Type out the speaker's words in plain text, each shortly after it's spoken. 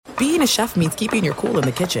being a chef means keeping your cool in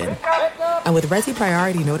the kitchen. And with Resi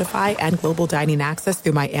Priority Notify and Global Dining Access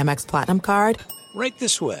through my Amex Platinum card, Right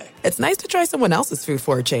this way. it's nice to try someone else's food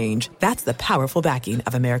for a change. That's the powerful backing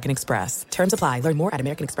of American Express. Terms apply. Learn more at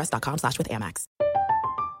americanexpress.com/withAmex.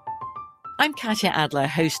 I'm Katya Adler,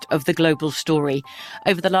 host of The Global Story.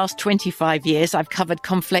 Over the last 25 years, I've covered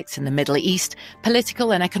conflicts in the Middle East,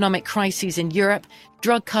 political and economic crises in Europe,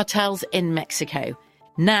 drug cartels in Mexico.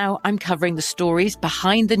 Now I'm covering the stories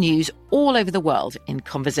behind the news all over the world in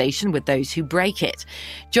conversation with those who break it.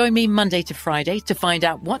 Join me Monday to Friday to find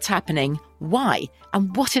out what's happening, why,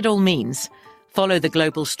 and what it all means. Follow The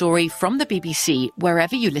Global Story from the BBC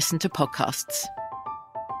wherever you listen to podcasts.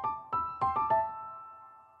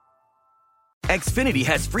 Xfinity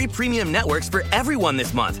has free premium networks for everyone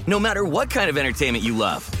this month, no matter what kind of entertainment you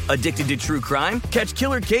love. Addicted to true crime? Catch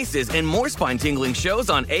killer cases and more spine-tingling shows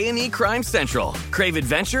on A&E Crime Central. Crave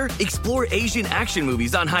adventure? Explore Asian action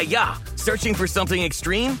movies on Hi-Ya. Searching for something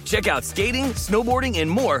extreme? Check out skating, snowboarding, and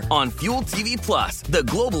more on Fuel TV Plus, the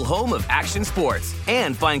global home of action sports.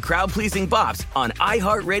 And find crowd-pleasing bops on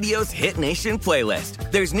iHeartRadio's Hit Nation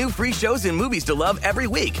playlist. There's new free shows and movies to love every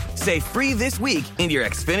week. Say free this week in your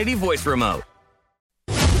Xfinity voice remote.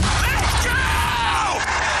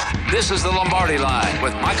 This is the Lombardi Line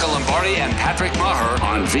with Michael Lombardi and Patrick Maher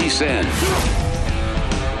on VSiN.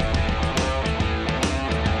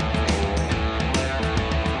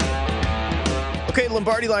 Okay,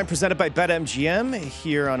 Lombardi Line presented by BetMGM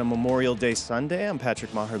here on a Memorial Day Sunday. I'm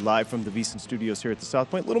Patrick Maher live from the VSiN studios here at the South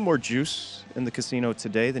Point. A little more juice in the casino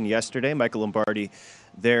today than yesterday. Michael Lombardi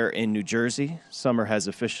there in New Jersey. Summer has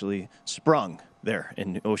officially sprung there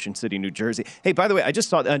in Ocean City, New Jersey. Hey, by the way, I just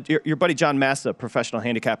saw your buddy John Massa, professional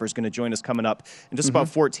handicapper, is going to join us coming up in just about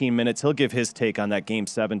 14 minutes. He'll give his take on that Game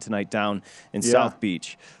 7 tonight down in South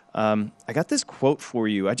Beach. I got this quote for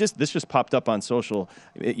you. This just popped up on social.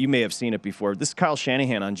 You may have seen it before. This is Kyle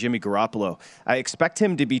Shanahan on Jimmy Garoppolo. I expect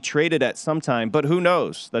him to be traded at some time, but who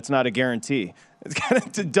knows? That's not a guarantee. It's kind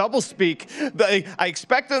of to double speak. I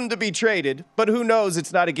expect him to be traded, but who knows?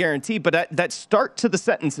 It's not a guarantee. But that start to the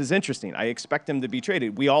sentence is interesting. I expect him to be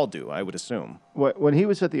traded. We all do, I would assume. When he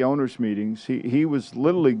was at the owners' meetings, he was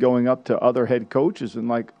literally going up to other head coaches and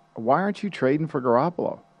like, why aren't you trading for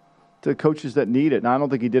Garoppolo? To coaches that need it. Now, I don't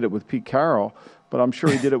think he did it with Pete Carroll, but I'm sure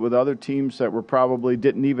he did it with other teams that were probably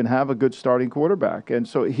didn't even have a good starting quarterback. And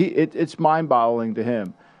so it's mind-boggling to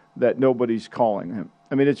him that nobody's calling him.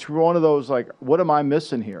 I mean, it's one of those like, what am I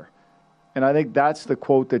missing here? And I think that's the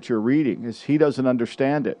quote that you're reading, is he doesn't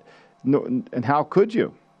understand it. No, and how could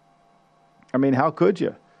you? I mean, how could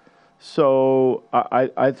you? So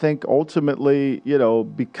I think ultimately,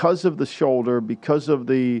 because of the shoulder, because of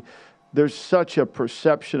there's such a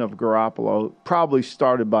perception of Garoppolo, probably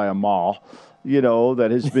started by Amal, that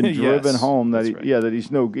has been driven home that that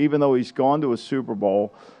he's even though he's gone to a Super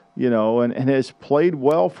Bowl, and has played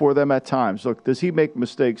well for them at times. Look, does he make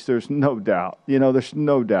mistakes? There's no doubt. There's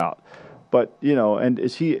no doubt. But, and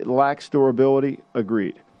is he lacks durability?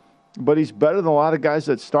 Agreed. But he's better than a lot of guys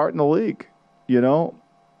that start in the league,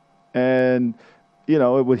 And,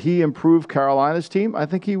 would he improve Carolina's team? I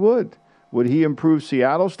think he would. Would he improve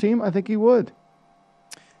Seattle's team? I think he would.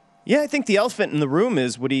 Yeah, I think the elephant in the room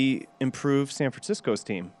is, would he improve San Francisco's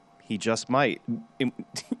team? He just might.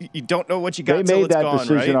 You don't know what you got until it's gone, right? They made that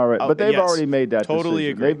decision already. But they've already made that decision. Totally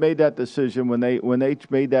agree. They've made that decision when they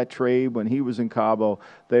made that trade, when he was in Cabo.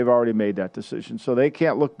 They've already made that decision. So they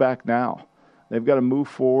can't look back now. They've got to move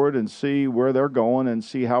forward and see where they're going and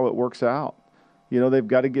see how it works out. They've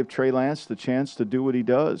got to give Trey Lance the chance to do what he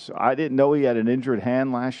does. I didn't know he had an injured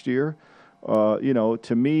hand last year.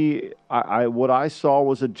 To me, what I saw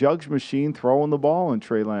was a jugs machine throwing the ball in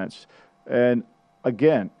Trey Lance. And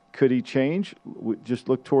again, could he change? Just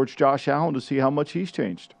look towards Josh Allen to see how much he's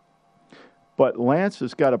changed. But Lance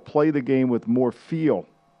has got to play the game with more feel,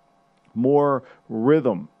 more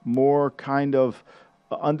rhythm, more kind of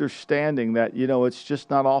understanding that, it's just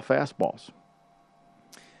not all fastballs.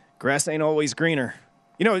 Grass ain't always greener.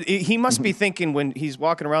 He must be thinking when he's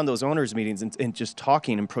walking around those owners' meetings and just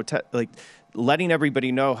talking and letting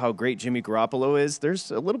everybody know how great Jimmy Garoppolo is.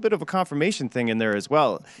 There's a little bit of a confirmation thing in there as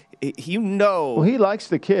well. Well, he likes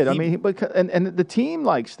the kid. And the team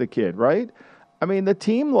likes the kid, right? I mean, the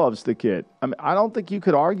team loves the kid. I mean, I don't think you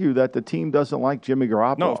could argue that the team doesn't like Jimmy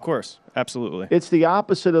Garoppolo. No, of course. Absolutely. It's the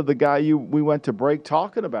opposite of the guy we went to break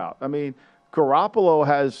talking about. I mean, Garoppolo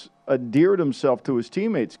has endeared himself to his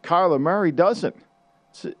teammates. Kyler Murray doesn't.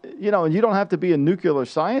 And you don't have to be a nuclear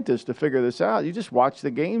scientist to figure this out. You just watch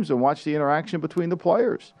the games and watch the interaction between the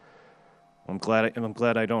players. I'm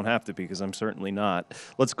glad I don't have to be, because I'm certainly not.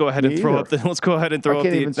 Let's go ahead and throw up the I can't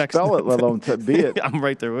even next spell it, let alone be it. I'm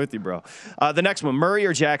right there with you, bro. The next one, Murray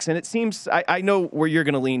or Jackson. It seems I know where you're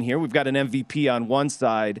going to lean here. We've got an MVP on one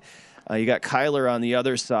side. You got Kyler on the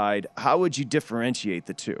other side. How would you differentiate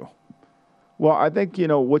the two? Well, I think,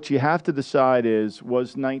 what you have to decide is,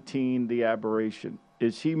 was 19 the aberration?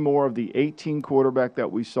 Is he more of the 18 quarterback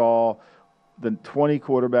that we saw, the 20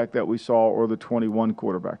 quarterback that we saw, or the 21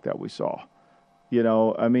 quarterback that we saw? He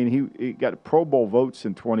got Pro Bowl votes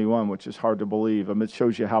in 21, which is hard to believe. It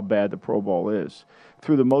shows you how bad the Pro Bowl is.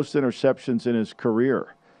 Threw the most interceptions in his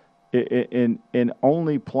career. In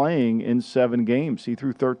only playing in 7 games, he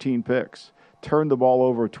threw 13 picks, turned the ball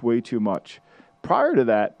over way too much. Prior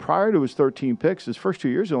to his 13 picks, his first 2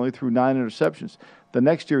 years, he only threw 9 interceptions. The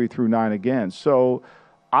next year, he threw 9 again. So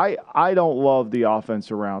I don't love the offense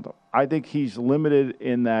around him. I think he's limited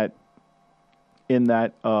in that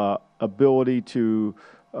ability to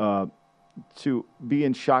be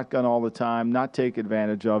in shotgun all the time, not take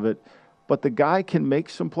advantage of it. But the guy can make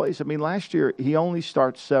some plays. Last year, he only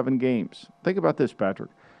starts 7 games. Think about this, Patrick.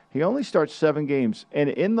 He only starts 7 games. And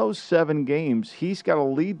in those 7 games, he's got to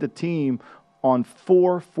lead the team on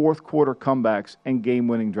 4 fourth-quarter comebacks and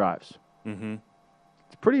game-winning drives. Mm-hmm.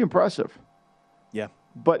 It's pretty impressive. Yeah.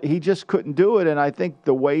 But he just couldn't do it, and I think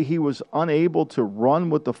the way he was unable to run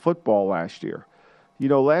with the football last year.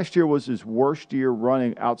 Last year was his worst year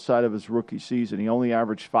running outside of his rookie season. He only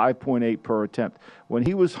averaged 5.8 per attempt. When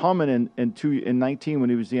he was humming in 19, when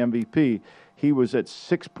he was the MVP, he was at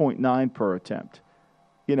 6.9 per attempt.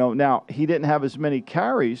 Now, he didn't have as many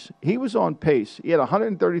carries. He was on pace. He had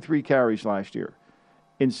 133 carries last year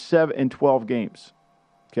in 12 games,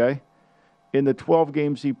 okay? In the 12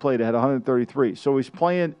 games he played, he had 133. So he's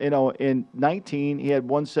playing, in 19, he had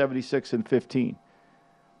 176 and 15.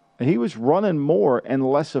 And he was running more and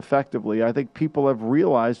less effectively. I think people have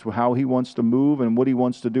realized how he wants to move and what he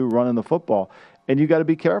wants to do running the football. And you got to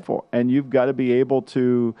be careful, and you've got to be able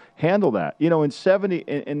to handle that.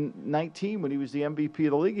 In 19, when he was the MVP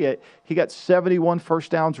of the league, he got 71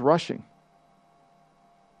 first downs rushing.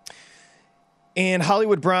 And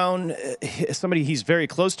Hollywood Brown, somebody he's very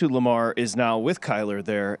close to, Lamar, is now with Kyler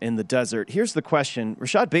there in the desert. Here's the question.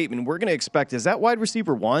 Rashad Bateman, we're going to expect, is that wide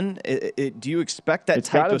receiver 1? Do you expect that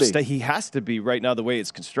type of step? He has to be right now the way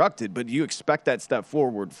it's constructed, but do you expect that step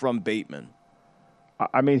forward from Bateman?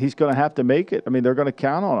 He's going to have to make it. They're going to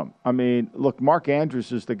count on him. Look, Mark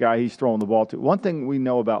Andrews is the guy he's throwing the ball to. One thing we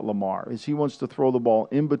know about Lamar is he wants to throw the ball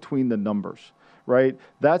in between the numbers, right?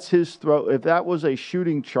 That's his throw. If that was a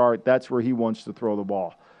shooting chart, that's where he wants to throw the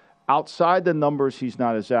ball. Outside the numbers, he's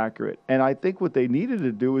not as accurate. And I think what they needed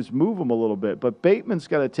to do is move him a little bit. But Bateman's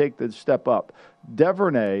got to take the step up.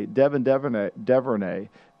 Devin Duvernay,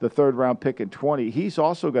 the third-round pick in 20, he's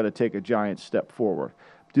also got to take a giant step forward.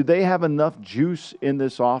 Do they have enough juice in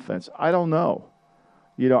this offense? I don't know.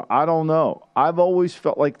 I don't know. I've always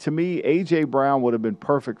felt like, to me, A.J. Brown would have been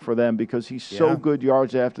perfect for them because he's so good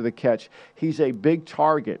yards after the catch. He's a big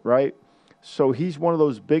target, right? So he's one of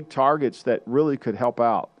those big targets that really could help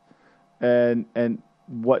out. And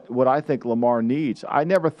what I think Lamar needs. I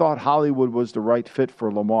never thought Hollywood was the right fit for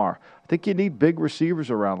Lamar. I think you need big receivers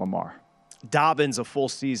around Lamar. Dobbins, a full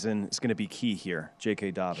season is going to be key here.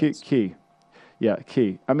 J.K. Dobbins. Key. Yeah,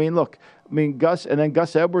 key. Gus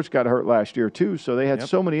Edwards got hurt last year too, so they had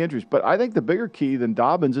so many injuries. But I think the bigger key than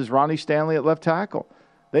Dobbins is Ronnie Stanley at left tackle.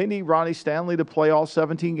 They need Ronnie Stanley to play all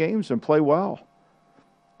 17 games and play well.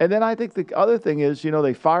 And then I think the other thing is,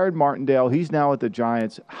 they fired Martindale. He's now at the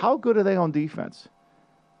Giants. How good are they on defense?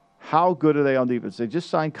 They just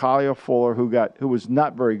signed Kyle Fuller, who was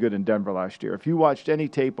not very good in Denver last year. If you watched any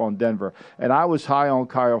tape on Denver, and I was high on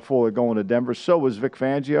Kyle Fuller going to Denver, so was Vic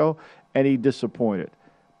Fangio, and he disappointed.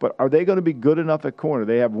 But are they going to be good enough at corner?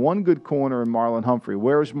 They have one good corner in Marlon Humphrey.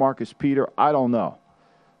 Where is Marcus Peter? I don't know.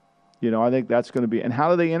 I think that's going to be. And how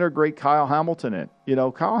do they integrate Kyle Hamilton in?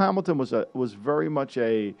 Kyle Hamilton was very much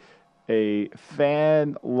a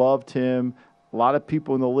fan, loved him. A lot of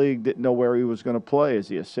people in the league didn't know where he was going to play. Is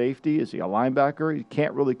he a safety? Is he a linebacker? He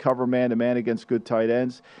can't really cover man-to-man against good tight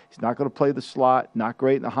ends. He's not going to play the slot, not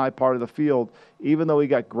great in the high part of the field, even though he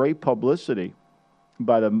got great publicity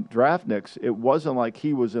by the draftniks. It wasn't like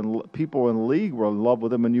people in the league were in love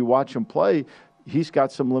with him, and you watch him play, he's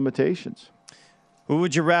got some limitations. Who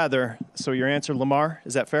would you rather? So your answer, Lamar,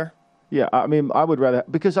 is that fair? Yeah, I would rather,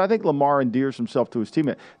 because I think Lamar endears himself to his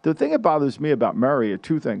teammate. The thing that bothers me about Murray are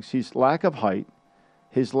two things. His lack of height,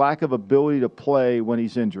 his lack of ability to play when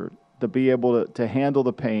he's injured, to be able to handle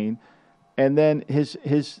the pain, and then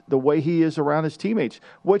the way he is around his teammates,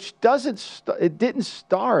 which it didn't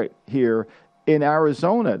start here in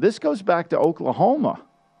Arizona. This goes back to Oklahoma.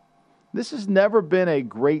 This has never been a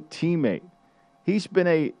great teammate. He has been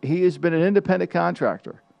an independent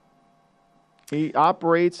contractor. He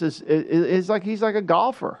operates he's like a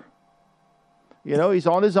golfer. He's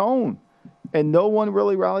on his own, and no one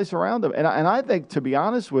really rallies around him. And I think, to be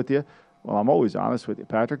honest with you, well, I'm always honest with you,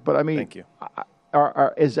 Patrick, but I mean, thank you.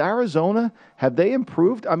 Is Arizona, have they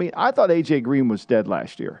improved? I mean, I thought A.J. Green was dead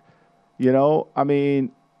last year. I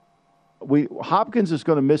mean, Hopkins is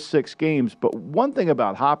going to miss 6 games, but one thing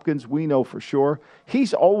about Hopkins, we know for sure,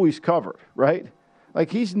 he's always covered, right?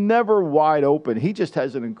 Like, he's never wide open. He just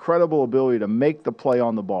has an incredible ability to make the play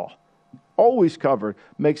on the ball. Always covered,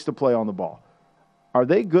 makes the play on the ball. Are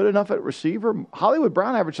they good enough at receiver? Hollywood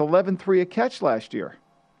Brown averaged 11.3 a catch last year.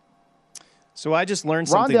 So I just learned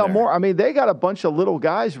something Rondale there. Moore, I mean, they got a bunch of little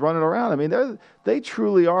guys running around. I mean, they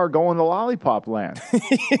truly are going to lollipop land.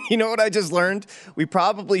 You know what I just learned? We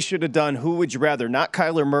probably should have done Who Would You Rather, not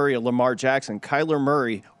Kyler Murray or Lamar Jackson, Kyler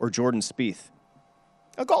Murray or Jordan Spieth.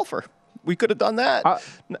 A golfer. We could have done that.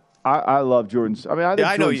 I love Jordan. I mean, I think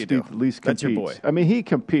know Jordan you do. Spieth at least That's competes. your boy. I mean, he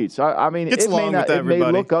competes. I mean, Gets along with it may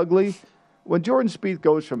everybody. look ugly. When Jordan Spieth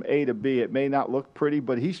goes from A to B, it may not look pretty,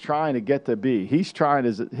 but he's trying to get to B. He's trying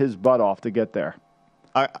his butt off to get there.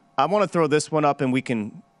 I want to throw this one up, and we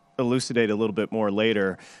can elucidate a little bit more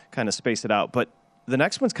later, kind of space it out. But the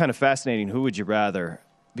next one's kind of fascinating. Who would you rather?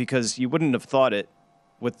 Because you wouldn't have thought it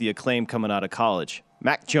with the acclaim coming out of college.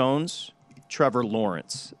 Mac Jones, Trevor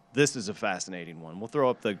Lawrence. This is a fascinating one. We'll throw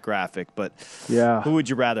up the graphic, but yeah, who would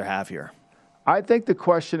you rather have here? I think the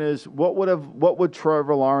question is, what would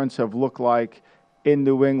Trevor Lawrence have looked like in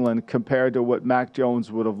New England compared to what Mac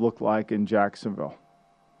Jones would have looked like in Jacksonville?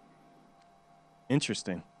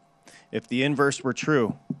 Interesting. If the inverse were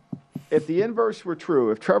true. If the inverse were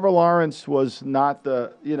true, if Trevor Lawrence was not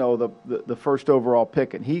the first overall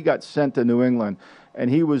pick and he got sent to New England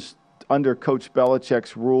and he was under Coach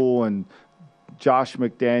Belichick's rule and Josh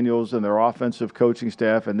McDaniels and their offensive coaching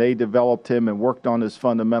staff, and they developed him and worked on his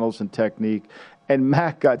fundamentals and technique, and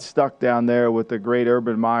Mac got stuck down there with the great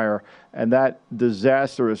Urban Meyer and that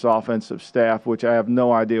disastrous offensive staff, which I have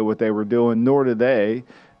no idea what they were doing, nor did they.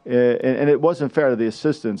 And it wasn't fair to the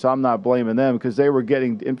assistants. I'm not blaming them because they were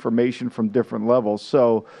getting information from different levels.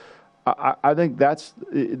 So I think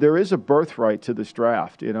there is a birthright to this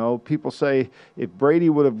draft. People say if Brady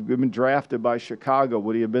would have been drafted by Chicago,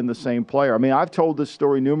 would he have been the same player? I mean, I've told this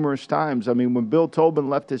story numerous times. I mean, when Bill Tobin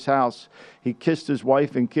left his house, he kissed his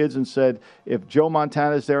wife and kids and said, if Joe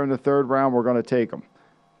Montana's there in the 3rd round, we're going to take him.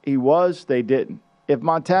 They didn't. If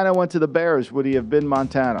Montana went to the Bears, would he have been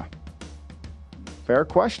Montana? Fair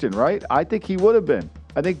question, right? I think he would have been.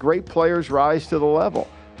 I think great players rise to the level,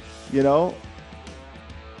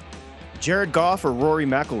 Jared Goff or Rory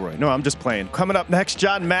McIlroy? No, I'm just playing. Coming up next,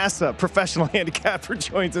 John Massa, professional handicapper,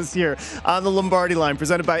 joins us here on the Lombardi Line,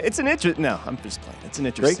 presented by. No, I'm just playing. It's an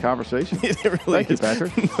interesting. Great conversation. It really Thank is. you,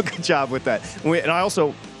 Patrick. Good job with that. And I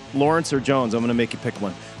also, Lawrence or Jones, I'm going to make you pick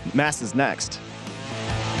one. Massa's next.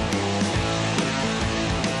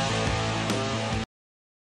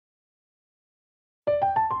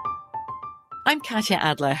 I'm Katya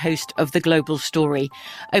Adler, host of The Global Story.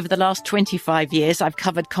 Over the last 25 years, I've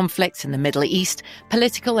covered conflicts in the Middle East,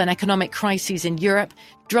 political and economic crises in Europe,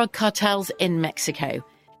 drug cartels in Mexico.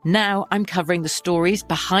 Now I'm covering the stories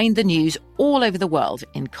behind the news all over the world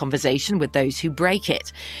in conversation with those who break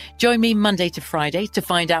it. Join me Monday to Friday to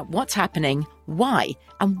find out what's happening, why,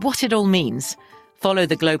 and what it all means. Follow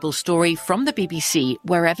The Global Story from the BBC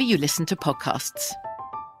wherever you listen to podcasts.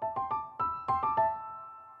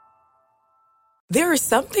 There are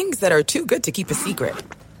some things that are too good to keep a secret.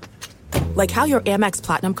 Like how your Amex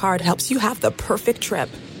Platinum card helps you have the perfect trip.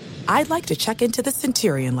 I'd like to check into the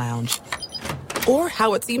Centurion Lounge. Or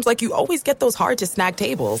how it seems like you always get those hard-to-snag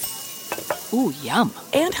tables. Ooh, yum.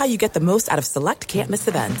 And how you get the most out of select can't-miss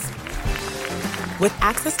events. With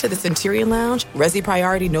access to the Centurion Lounge, Resi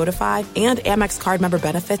Priority Notified, and Amex card member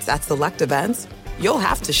benefits at select events, you'll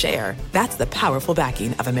have to share. That's the powerful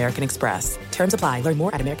backing of American Express. Terms apply. Learn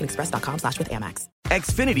more at americanexpress.com/withAmex.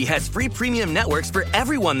 Xfinity has free premium networks for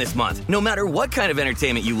everyone this month, no matter what kind of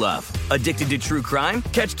entertainment you love. Addicted to true crime?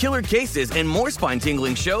 Catch killer cases and more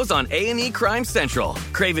spine-tingling shows on A&E Crime Central.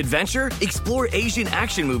 Crave adventure? Explore Asian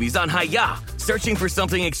action movies on Hayya. Searching for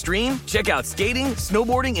something extreme? Check out skating,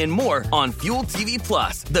 snowboarding, and more on Fuel TV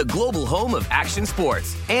Plus, the global home of action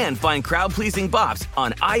sports. And find crowd-pleasing bops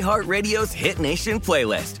on iHeartRadio's Hit Nation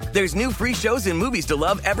playlist. There's new free shows and movies to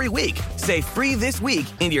love every week. Say free this week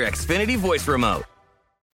in your Xfinity voice remote.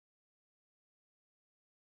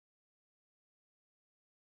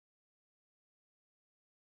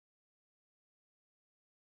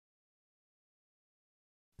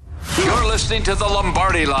 listening to the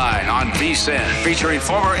Lombardi Line on VSiN, featuring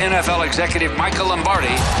former NFL executive Michael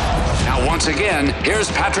Lombardi. Now, once again, here's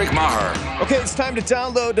Patrick Maher. Okay, it's time to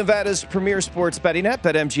download Nevada's premier sports betting app,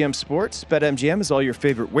 BetMGM Sports. BetMGM has all your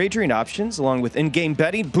favorite wagering options, along with in-game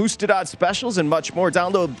betting, boosted odds specials, and much more.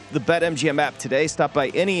 Download the BetMGM app today. Stop by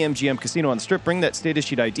any MGM casino on the Strip. Bring that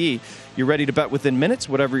state-issued ID. You're ready to bet within minutes,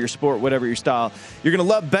 whatever your sport, whatever your style. You're going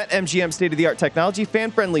to love BetMGM state-of-the-art technology,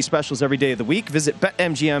 fan-friendly specials every day of the week. Visit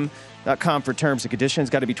BetMGM.com for terms and conditions.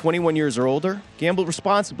 Got to be 21 years or older. Gamble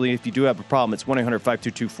responsibly. If you do have a problem, it's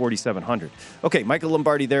 1-800-522-4700. Okay, Michael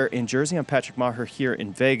Lombardi there in Jersey. I'm Patrick Maher here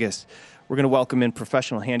in Vegas. We're going to welcome in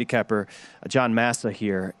professional handicapper John Massa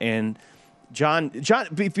here. And John,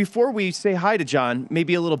 before we say hi to John,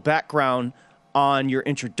 maybe a little background on your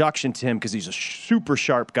introduction to him, because he's a super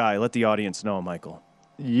sharp guy. Let the audience know, Michael.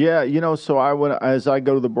 Yeah, so as I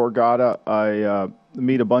go to the Borgata, I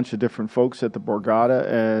meet a bunch of different folks at the Borgata,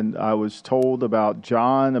 and I was told about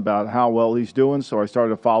John, about how well he's doing, so I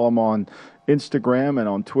started to follow him on Instagram and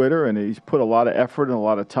on Twitter, and he's put a lot of effort and a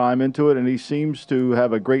lot of time into it, and he seems to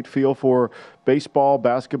have a great feel for baseball,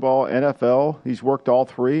 basketball, NFL. He's worked all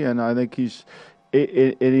three, and I think he's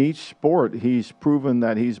in each sport, he's proven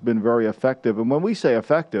that he's been very effective. And when we say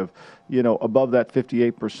effective, above that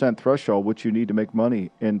 58% threshold, which you need to make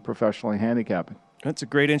money in professionally handicapping. That's a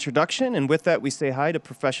great introduction. And with that, we say hi to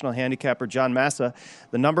professional handicapper John Massa.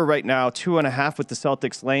 The number right now, 2.5 with the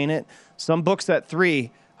Celtics laying it. Some books at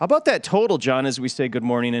 3. How about that total, John, as we say good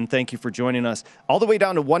morning and thank you for joining us, all the way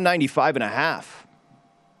down to 195.5.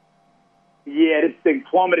 Yeah, this thing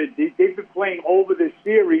plummeted. They've been playing over this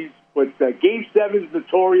series, but Game 7s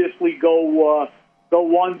notoriously go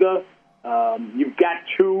under. You've got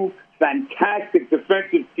two fantastic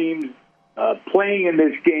defensive teams playing in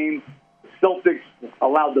this game. Celtics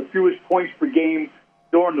allowed the fewest points per game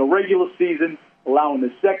during the regular season, allowing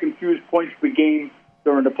the second fewest points per game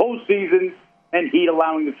during the postseason, and Heat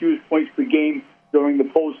allowing the fewest points per game during the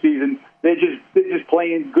postseason. They're just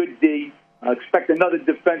playing good D. Expect another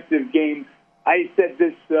defensive game. I said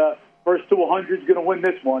this first to 100 is going to win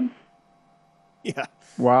this one. Yeah.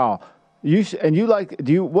 Wow. At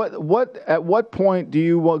what point do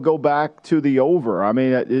you go back to the over? I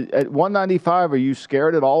mean, at 195, are you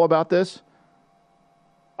scared at all about this?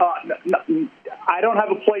 No, I don't have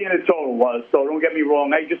a play in the total, so don't get me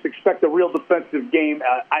wrong. I just expect a real defensive game.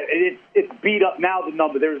 It's beat up now, the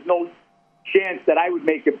number. There's no chance that I would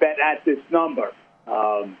make a bet at this number.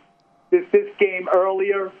 This game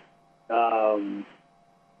earlier opened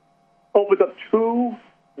up 2.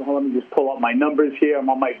 Let me just pull up my numbers here. I'm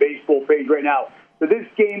on my baseball page right now. So this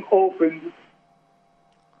game opened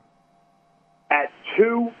at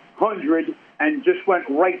 200 and just went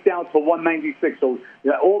right down to 196. So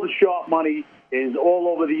all the sharp money is all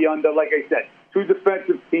over the under. Like I said, two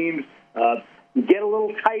defensive teams. You get a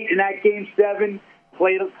little tight in that Game 7,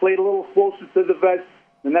 played a little closer to the vest,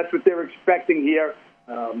 and that's what they're expecting here.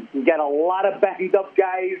 You got a lot of banged up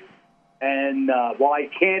guys, and while I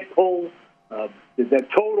can't pull the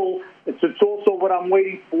total, it's also what I'm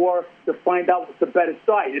waiting for to find out what's the better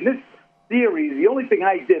side. In this series, the only thing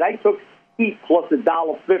I did, I took Heat plus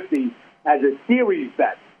 $1.50 as a series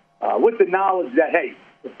bet, with the knowledge that, hey,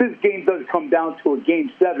 if this game does come down to a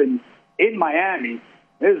Game 7 in Miami,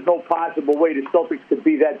 there's no possible way the Celtics could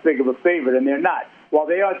be that big of a favorite, and they're not. While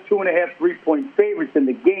they are 2.5 3-point favorites in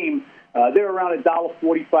the game, they're around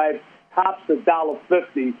 $1.45, tops $1.50.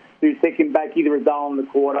 So you're taking back either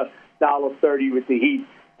 $1.25, $1.30 with the Heat.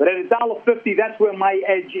 But at $1.50, that's where my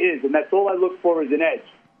edge is, and that's all I look for is an edge.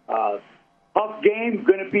 Tough game,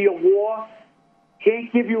 going to be a war.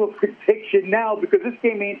 Can't give you a prediction now because this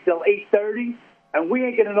game ain't till 8:30, and we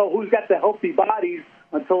ain't going to know who's got the healthy bodies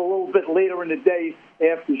until a little bit later in the day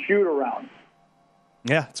after shoot-around.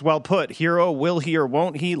 Yeah, it's well put. Hero, will he or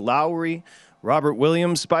won't he? Lowry, Robert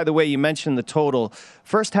Williams. By the way, you mentioned the total.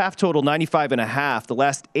 First half total, 95.5. The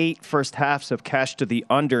last 8 first halves have cashed to the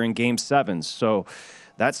under in Game 7s. So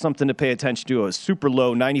that's something to pay attention to. A super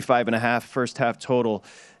low 95.5 first half total.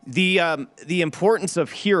 The importance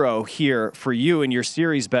of Hero here for you in your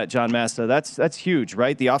series bet, John Massa, that's huge,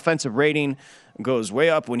 right? The offensive rating goes way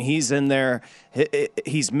up when he's in there.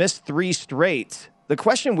 He's missed 3 straight. The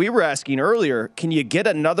question we were asking earlier, can you get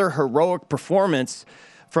another heroic performance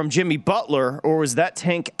from Jimmy Butler, or was that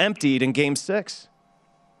tank emptied in Game 6?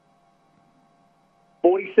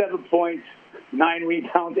 47 points, 9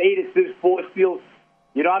 rebounds, 8 assists, 4 steals.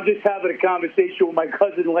 I'm just having a conversation with my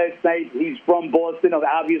cousin last night. He's from Boston,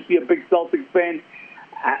 obviously a big Celtics fan.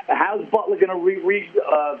 How's Butler going to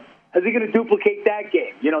is he going to duplicate that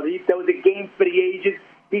game? That was a game for the ages.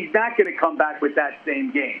 He's not going to come back with that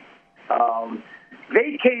same game.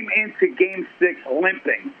 They came into Game 6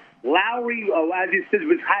 limping. Lowry, as you said,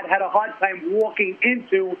 had a hard time walking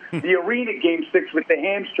into the arena Game 6 with the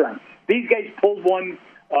hamstring. These guys pulled one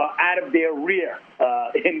out of their rear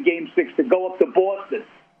in Game 6 to go up to Boston.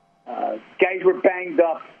 Guys were banged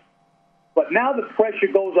up. But now the pressure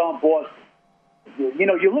goes on Boston. You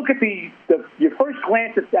know, you look at your first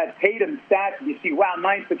glance at that Tatum stats, and you see, wow,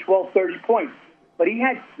 9 for 12, 30 points. But he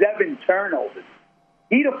had 7 turnovers.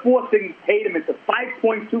 He'd have forcing Tatum into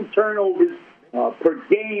 5.2 turnovers per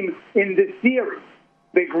game in this series.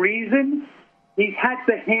 Big reason, he's had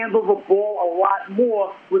to handle the ball a lot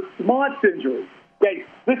more with Smart's injury. Okay,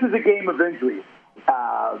 this is a game of injuries.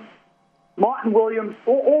 Martin Williams,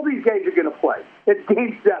 all these guys are going to play. It's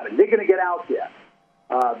Game 7. They're going to get out there.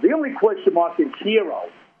 The only question mark is Hero.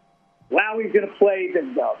 Lowry's going to play.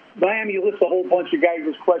 Then Miami lists a whole bunch of guys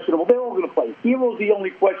who's questionable. They're all going to play. Hero's the only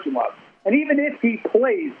question mark. And even if he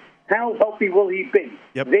plays, how healthy will he be?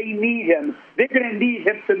 Yep. They need him. They're going to need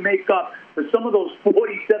him to make up for some of those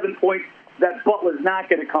 47 points that Butler's not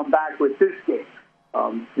going to come back with this game.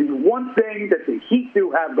 The one thing that the Heat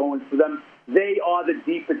do have going for them, they are the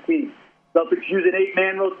deeper team. Celtics use an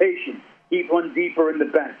 8-man rotation. Heat one deeper in the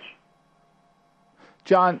bench.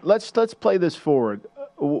 John, let's play this forward.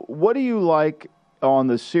 What do you like on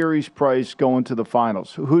the series price going to the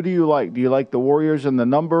finals? Who do you like? Do you like the Warriors and the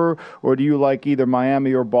number, or do you like either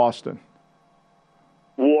Miami or Boston?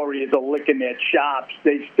 Warriors are licking their chops.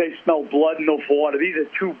 They smell blood in the water. These are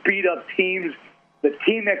two beat-up teams. The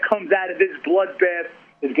team that comes out of this bloodbath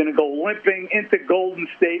is going to go limping into Golden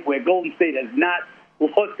State, where Golden State has not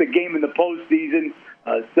lost a game in the postseason,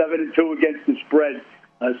 7-2 against the spread.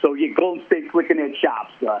 So Golden State's licking their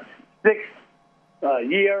chops. Sixth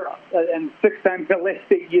year and 6 times in the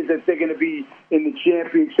last 8 years that they're going to be in the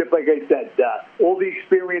championship. Like I said, all the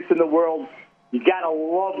experience in the world. You got to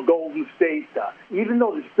love Golden State. Even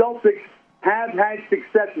though the Celtics have had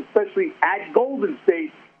success, especially at Golden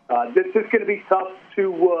State, this is going to be tough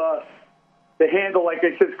to handle, like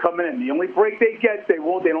I said, coming in. The only break they get, they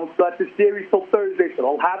don't start the series till Thursday, so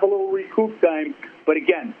they'll have a little recoup time. But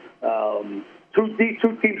again, these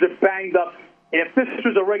two teams are banged up. And if this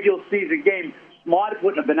was a regular season game, Smart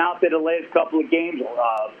wouldn't have been out there the last couple of games.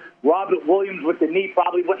 Robert Williams with the knee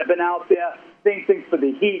probably wouldn't have been out there. Same thing for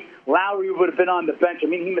the Heat. Lowry would have been on the bench. I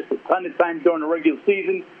mean, he missed a ton of time during the regular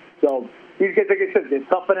season. So these guys, like I said, they're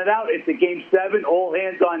toughing it out. It's a Game 7, all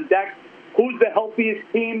hands on deck. Who's the healthiest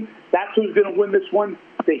team? That's who's going to win this one.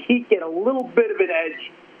 The Heat get a little bit of an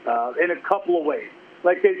edge in a couple of ways.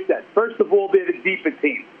 Like I said, first of all, they're the deeper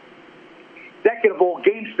team. Second of all,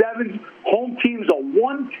 Game 7, home teams are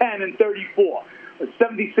 110-34, a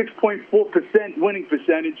 76.4% winning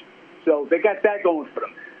percentage. So they got that going for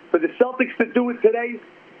them. For the Celtics to do it today,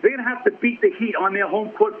 they're going to have to beat the Heat on their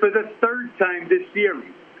home court for the third time this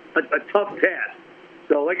series. A tough task.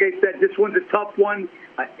 So, like I said, this one's a tough one.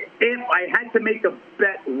 If I had to make a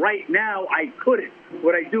bet right now, I couldn't.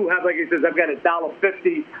 What I do have, like I said, I've got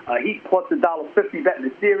 $1.50, Heat plus $1.50 bet in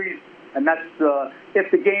the series, and that's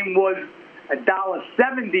if the game was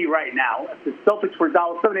 $1.70 right now. If the Celtics were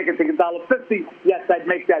 $1.70, I could take $1.50. Yes, I'd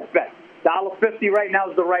make that bet. $1.50 right now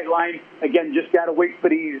is the right line. Again, just got to wait for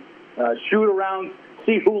these shoot-arounds,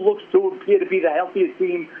 see who looks to appear to be the healthiest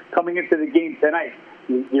team coming into the game tonight.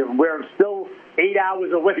 We're still 8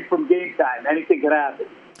 hours away from game time. Anything could happen.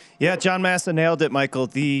 Yeah, John Massa nailed it, Michael.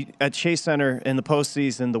 At Chase Center in the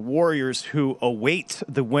postseason, the Warriors, who await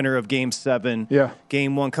the winner of Game 7,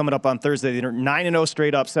 Game 1 coming up on Thursday, they're 9-0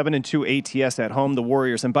 straight up, 7-2 ATS at home, the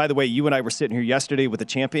Warriors. And by the way, you and I were sitting here yesterday with the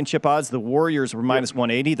championship odds. The Warriors were minus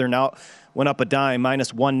 180. They're now went up a dime,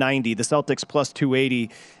 minus 190. The Celtics plus 280.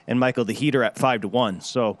 And, Michael, the Heat are at 5-1.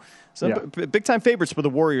 So big-time favorites for the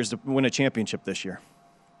Warriors to win a championship this year.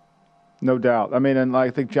 No doubt. I mean, and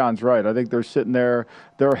I think John's right. I think they're sitting there,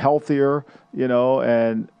 they're healthier,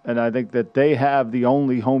 and I think that they have the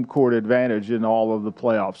only home court advantage in all of the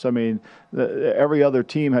playoffs. I mean, every other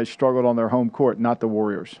team has struggled on their home court, not the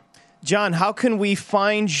Warriors. John, how can we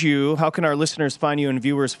find you? How can our listeners find you and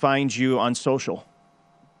viewers find you on social?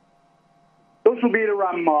 Social media,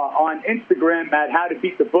 I'm on Instagram at How to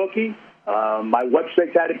Beat the Bookie. My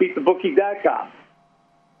website's howtobeatthebookie.com.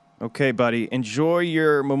 Okay, buddy. Enjoy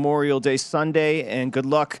your Memorial Day Sunday, and good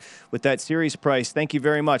luck with that series price. Thank you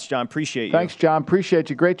very much, John. Appreciate you. Thanks, John.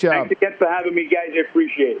 Appreciate you. Great job. Thanks again for having me, guys. I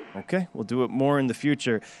appreciate it. Okay, we'll do it more in the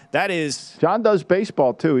future. That is... John does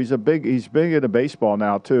baseball, too. He's big into baseball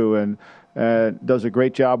now, too, and does a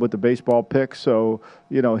great job with the baseball picks. So,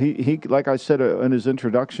 he like I said in his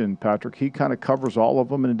introduction, Patrick, he kind of covers all of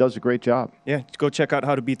them and does a great job. Yeah, go check out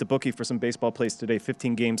How to Beat the Bookie for some baseball plays today.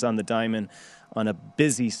 15 games on the diamond on a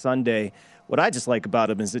busy Sunday. What I just like about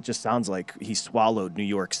him is it just sounds like he swallowed New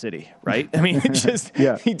York City, right? I mean, he just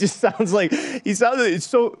sounds like it's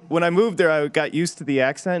so. When I moved there, I got used to the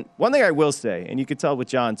accent. One thing I will say, and you could tell with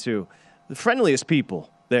John too, the friendliest people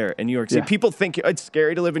there in New York City. Yeah. People think it's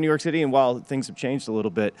scary to live in New York City, and while things have changed a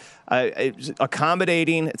little bit, it's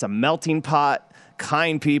accommodating. It's a melting pot.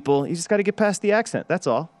 Kind people. You just got to get past the accent. That's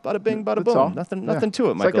all. Bada bing, bada boom. All. Nothing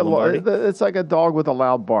to it, Michael Lombardi. It's like a dog with a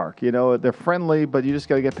loud bark. They're friendly, but you just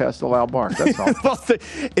got to get past the loud bark. That's all. Well,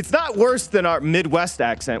 it's not worse than our Midwest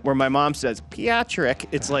accent where my mom says, Patrick.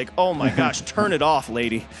 It's like, oh my gosh, turn it off,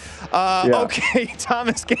 lady. Okay,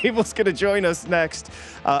 Thomas Gable's going to join us next.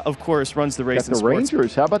 Of course, runs the race in sports.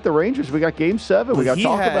 Rangers. How about the Rangers? We got Game 7. We got to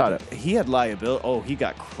talk about it. He had liability. Oh, he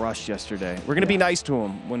got crushed yesterday. We're going to be nice to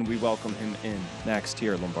him when we welcome him in next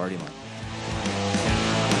here at Lombardi Line.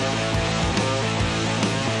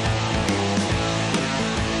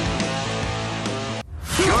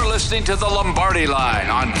 You're listening to the Lombardi Line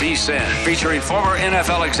on VSiN, featuring former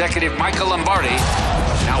NFL executive Michael Lombardi.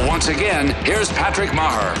 Now, once again, here's Patrick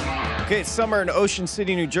Maher. Okay, it's summer in Ocean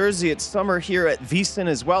City, New Jersey. It's summer here at VSiN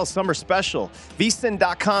as well. Summer special.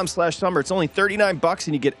 VSiN.com/summer. It's only $39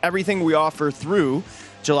 and you get everything we offer through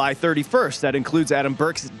July 31st. That includes Adam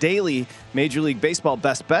Burke's daily Major League Baseball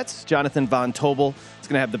best bets. Jonathan Von Tobel is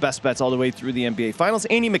going to have the best bets all the way through the NBA Finals.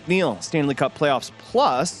 Andy McNeil, Stanley Cup playoffs.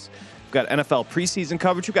 Plus, we've got NFL preseason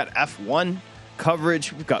coverage. We've got F1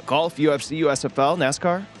 coverage. We've got golf, UFC, USFL,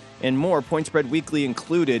 NASCAR, and more. Point Spread Weekly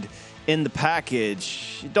included in the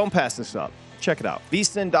package. Don't pass this up. Check it out.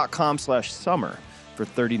 VSiN.com/summer for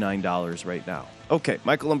 $39 right now. Okay,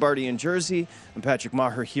 Michael Lombardi in Jersey. I'm Patrick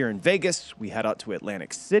Maher here in Vegas. We head out to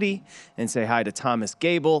Atlantic City and say hi to Thomas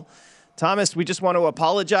Gable. Thomas, we just want to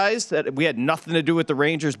apologize that we had nothing to do with the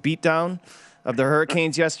Rangers' beatdown of the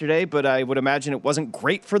Hurricanes yesterday, but I would imagine it wasn't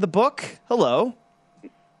great for the book. Hello.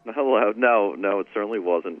 Hello. No, it certainly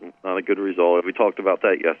wasn't. Not a good result. We talked about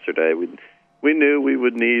that yesterday. We knew we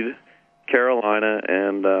would need Carolina,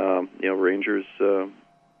 and Rangers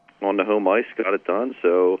on the home ice got it done.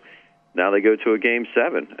 So now they go to a Game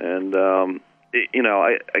 7, and the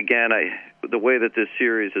way that this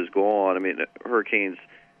series has gone. I mean, Hurricanes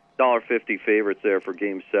 $1.50 favorites there for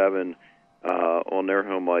Game 7 on their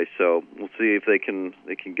home ice. So we'll see if they can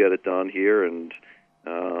get it done here and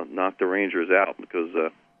knock the Rangers out, because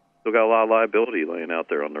still got a lot of liability laying out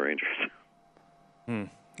there on the Rangers.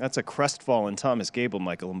 That's a crestfallen Thomas Gable,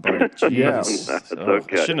 Michael Lombardi. Yeah, that's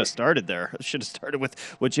okay. I shouldn't have started there. I should have started with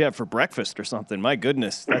what you have for breakfast or something. My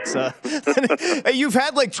goodness, that's hey, you've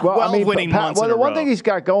had like 12 winning months. Well, in a the one row. Thing he's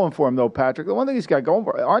got going for him, though, Patrick. The one thing he's got going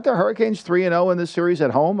for aren't the Hurricanes 3-0 in this series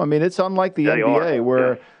at home? I mean, it's unlike the NBA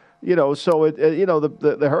where. Yeah. So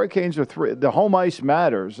the Hurricanes are the home ice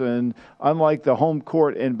matters, and unlike the home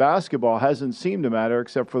court in basketball, hasn't seemed to matter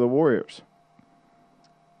except for the Warriors.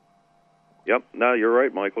 Yep. No, you're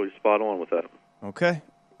right, Michael. You're spot on with that. Okay,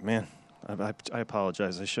 man. I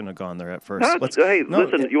apologize. I shouldn't have gone there at first.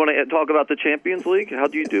 Listen, you want to talk about the Champions League? How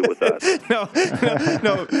do you do with that? No.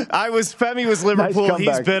 Femi was Liverpool. Nice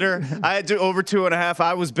He's bitter. I had to over 2.5.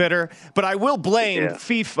 I was bitter. But I will blame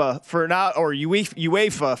FIFA for not, or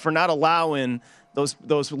UEFA for not allowing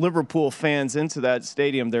those Liverpool fans into that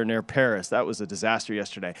stadium there near Paris. That was a disaster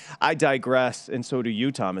yesterday. I digress, and so do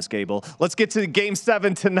you, Thomas Gable. Let's get to Game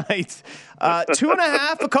 7 tonight.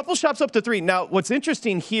 2.5, a couple shops up to 3. Now, what's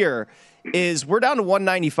interesting here is we're down to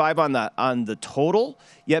 195 on the total,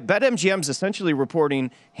 yet BetMGM's essentially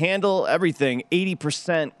reporting handle everything,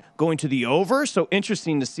 80% going to the over. So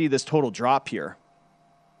interesting to see this total drop here.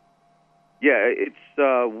 Yeah, it's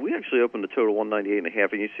we actually opened the total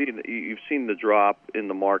 198.5, and you've seen the drop in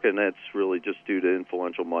the market, and that's really just due to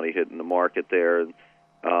influential money hitting the market there.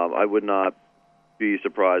 I would not be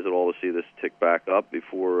surprised at all to see this tick back up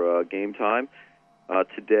before game time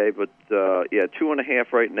today. But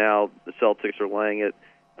 2.5 right now. The Celtics are laying it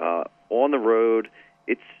on the road.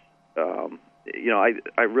 It's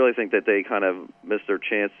I really think that they kind of missed their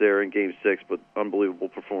chance there in Game 6, but unbelievable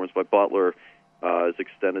performance by Butler has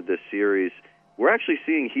extended this series. We're actually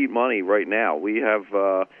seeing Heat money right now. We have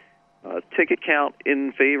a ticket count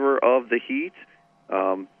in favor of the Heat.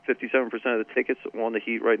 57% of the tickets on the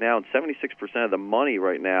Heat right now, and 76% of the money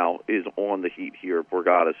right now is on the Heat here at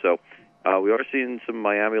Borgata. So we are seeing some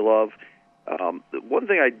Miami love. One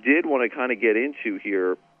thing I did want to kind of get into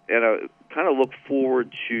here, and I kind of look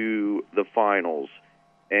forward to the finals,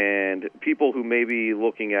 and people who may be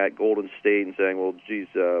looking at Golden State and saying, well, geez,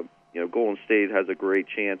 Golden State has a great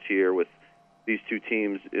chance here with these two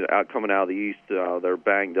teams coming out of the East. They're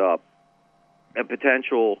banged up. And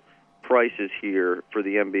potential prices here for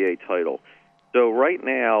the NBA title. So right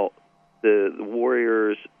now, the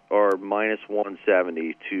Warriors are minus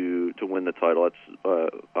 170 to win the title.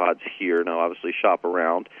 That's odds here. Now, obviously, shop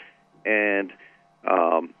around. And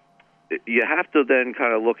you have to then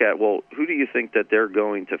kind of look at, well, who do you think that they're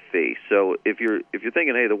going to face? So if you're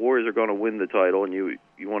thinking, hey, the Warriors are going to win the title, and you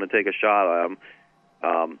want to take a shot at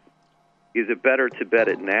them, is it better to bet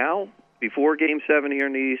it now before Game 7 here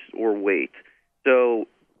in the East, or wait? So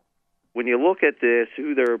when you look at this,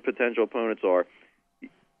 who their potential opponents are,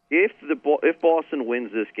 if Boston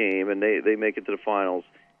wins this game and they make it to the finals,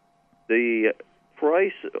 the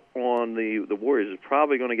price on the Warriors is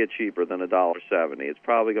probably going to get cheaper than $1.70. It's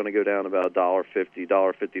probably going to go down about $1.50,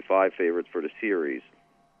 $1.55 favorites for the series.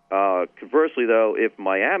 Conversely, though, if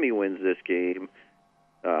Miami wins this game,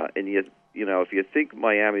 and if you think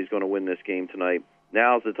Miami's going to win this game tonight,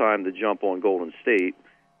 now's the time to jump on Golden State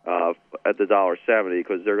at the $1.70,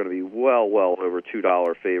 because they're going to be well over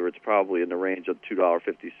 $2 favorites, probably in the range of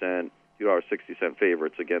 $2.50, $2.60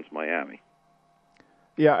 favorites against Miami.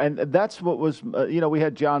 Yeah, and that's what was, we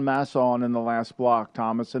had John Mass on in the last block,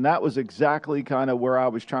 Thomas, and that was exactly kind of where I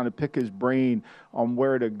was trying to pick his brain on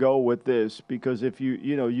where to go with this, because if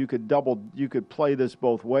you could play this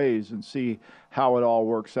both ways and see how it all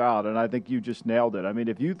works out, and I think you just nailed it. I mean,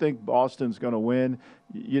 if you think Boston's going to win,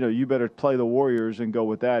 you better play the Warriors and go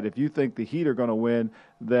with that. If you think the Heat are going to win,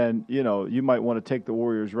 then, you might want to take the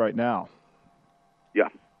Warriors right now. Yeah,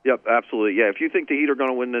 yep, absolutely. Yeah, if you think the Heat are going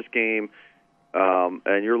to win this game,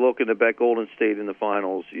 and you're looking to bet Golden State in the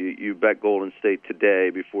finals, you bet Golden State today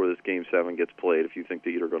before this Game 7 gets played if you think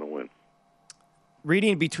the Heat are going to win.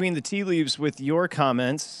 Reading between the tea leaves with your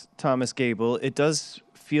comments, Thomas Gable, it does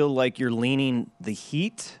feel like you're leaning the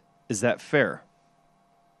Heat. Is that fair?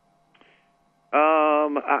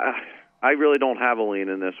 I really don't have a lean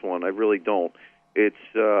in this one. I really don't. It's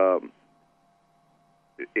tough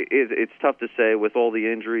to say with all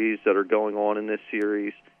the injuries that are going on in this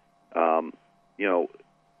series.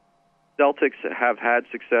 Celtics have had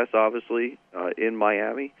success, obviously, in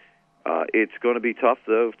Miami. It's going to be tough,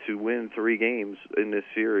 though, to win 3 games in this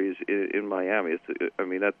series in Miami.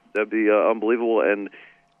 That'd be unbelievable. And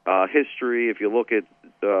history, if you look at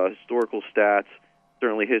historical stats,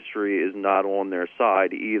 certainly history is not on their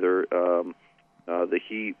side either. The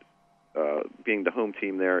Heat, being the home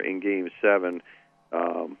team there in Game 7,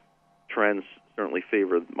 trends certainly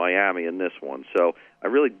favor Miami in this one. So I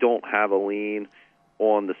really don't have a lean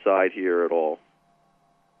on the side here at all.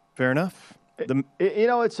 Fair enough.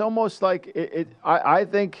 It's almost like I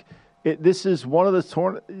think this is one of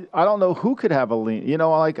the I don't know who could have a lean.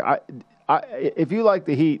 If you like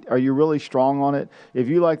the Heat, are you really strong on it? If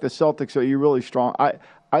you like the Celtics, are you really strong?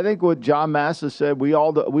 I think what John Massa said, we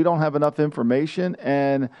don't have enough information,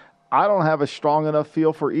 and I don't have a strong enough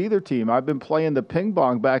feel for either team. I've been playing the ping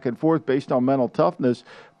pong back and forth based on mental toughness,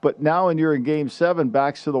 but now when you're in Game 7,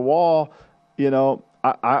 backs to the wall,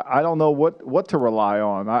 I don't know what to rely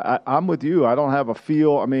on. I'm with you. I don't have a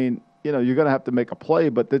feel. I mean, you're going to have to make a play,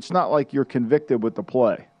 but it's not like you're convicted with the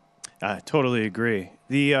play. I totally agree.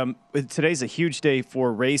 Today's a huge day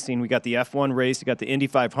for racing. We got the F1 race. We got the Indy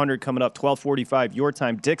 500 coming up, 12:45 your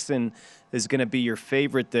time. Dixon is going to be your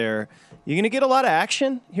favorite there. You're going to get a lot of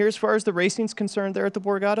action here as far as the racing's concerned there at the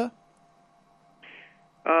Borgata?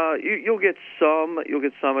 You'll get some.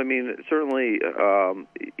 I mean, certainly,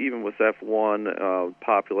 even with F1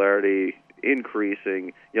 popularity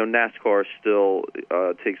increasing, NASCAR still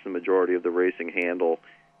takes the majority of the racing handle.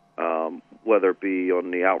 Whether it be on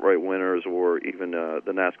the outright winners or even the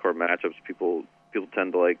NASCAR matchups, people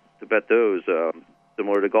tend to like to bet those,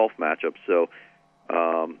 similar to golf matchups. So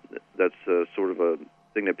that's sort of a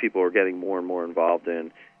thing that people are getting more and more involved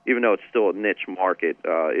in. Even though it's still a niche market,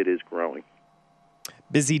 it is growing.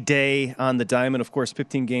 Busy day on the diamond, of course,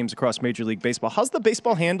 15 games across Major League Baseball. How's the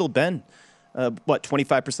baseball handle been?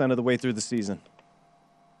 25% of the way through the season?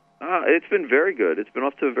 It's been very good. It's been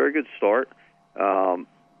off to a very good start.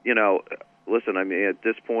 Listen, I mean, at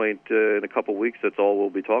this point, in a couple weeks, that's all we'll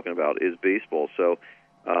be talking about is baseball. So,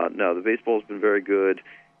 no, the baseball's been very good.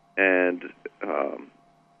 And,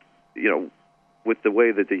 with the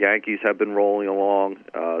way that the Yankees have been rolling along,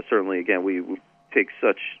 certainly, again, we take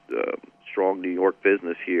such strong New York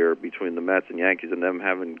business here between the Mets and Yankees, and them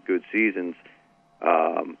having good seasons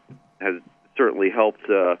has certainly helped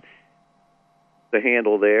the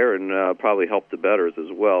handle there, and probably helped the bettors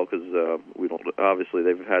as well, because obviously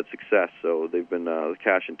they've had success, so they've been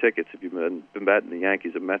cashing tickets if you've been betting the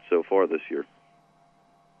Yankees and Mets so far this year.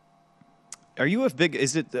 Are you a big?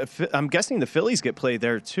 Is it? I'm guessing the Phillies get played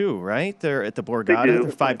there too, right? They're at the Borgata.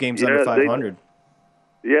 They're 5 games under 500.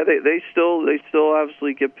 They still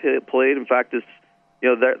obviously get played. In fact,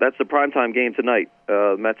 that's the primetime game tonight,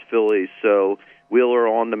 Mets Phillies. So Wheeler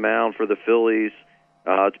on the mound for the Phillies.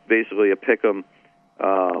 It's basically a pick 'em.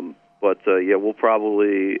 We'll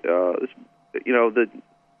probably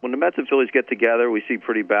when the Mets and Phillies get together, we see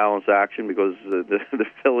pretty balanced action because the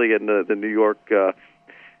Philly and the New York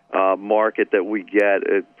market that we get,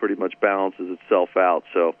 it pretty much balances itself out.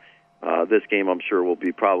 So this game, I'm sure, will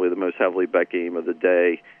be probably the most heavily bet game of the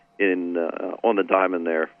day on the diamond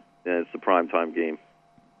there, and it's the primetime game.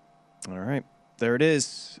 All right. There it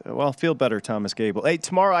is. Well, feel better, Thomas Gable. Hey,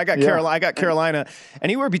 tomorrow I got Carolina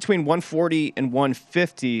anywhere between 140 and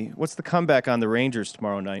 150. What's the comeback on the Rangers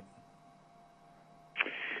tomorrow night?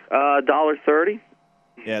 $1.30.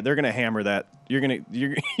 Yeah, they're gonna hammer that. You're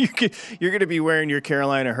gonna be wearing your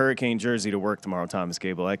Carolina Hurricane jersey to work tomorrow, Thomas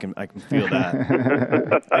Gable. I can feel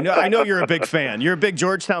that. I know you're a big fan. You're a big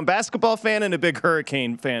Georgetown basketball fan and a big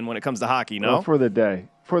Hurricane fan when it comes to hockey. No, well, for the day.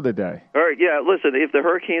 All right, yeah. Listen, if the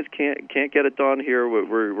Hurricanes can't get it done here,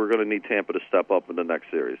 we're going to need Tampa to step up in the next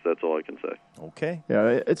series. That's all I can say. Okay.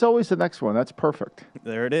 Yeah, it's always the next one. That's perfect.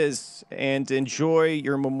 There it is. And enjoy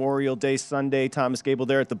your Memorial Day Sunday, Thomas Gable,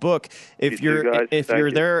 there at the Book. If you're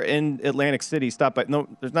there in Atlantic City, stop by. No,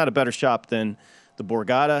 there's not a better shop than the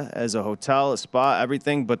Borgata as a hotel, a spa,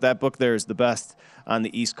 everything. But that book there is the best on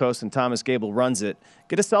the East Coast, and Thomas Gable runs it.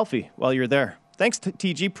 Get a selfie while you're there. Thanks,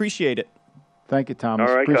 TG. Appreciate it. Thank you, Thomas.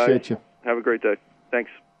 All right, appreciate guys. you. Have a great day. Thanks.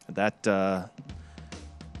 That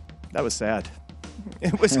was sad.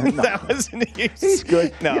 It was. That wasn't. He's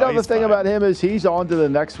good. No, the thing about him is he's on to the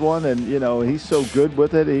next one, and he's so good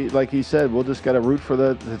with it. Like he said, we'll just got to root for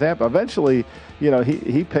the Tampa. Eventually,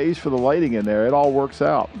 he pays for the lighting in there. It all works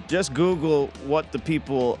out. Just Google what the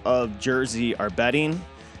people of Jersey are betting,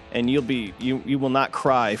 and you will not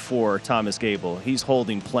cry for Thomas Gable. He's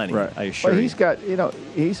holding plenty. Right. I assure you. But he's got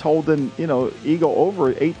he's holding Eagle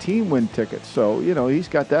over 18 win tickets, so he's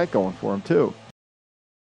got that going for him too.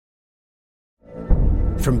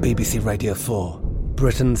 From BBC Radio 4,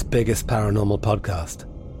 Britain's biggest paranormal podcast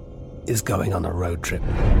is going on a road trip.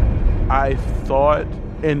 I thought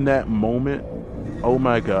in that moment, oh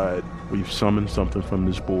my God, we've summoned something from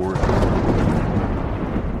this board.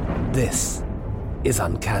 This is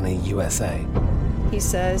Uncanny USA. He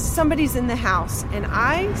says, somebody's in the house, and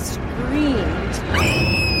I screamed.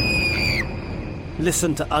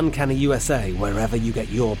 Listen to Uncanny USA wherever you get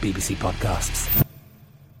your BBC podcasts,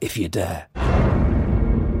 if you dare.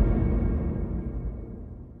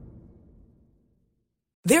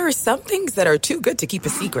 There are some things that are too good to keep a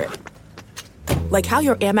secret. Like how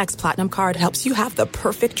your Amex Platinum card helps you have the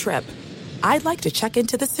perfect trip. I'd like to check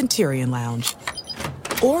into the Centurion Lounge.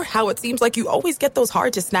 Or how it seems like you always get those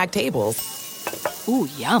hard-to-snag tables. Ooh,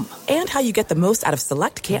 yum. And how you get the most out of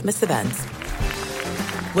select can't-miss events.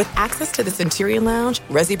 With access to the Centurion Lounge,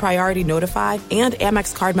 Resi Priority Notified, and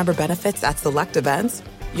Amex card member benefits at select events,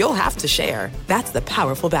 you'll have to share. That's the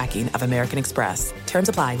powerful backing of American Express. Terms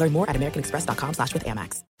apply. Learn more at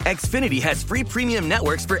americanexpress.com/withAmex. Xfinity has free premium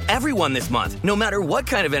networks for everyone this month, no matter what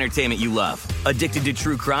kind of entertainment you love. Addicted to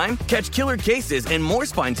true crime? Catch killer cases and more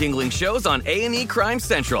spine-tingling shows on A&E Crime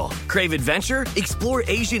Central. Crave adventure? Explore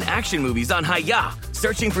Asian action movies on Hi-YAH.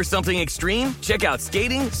 Searching for something extreme? Check out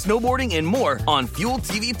skating, snowboarding, and more on Fuel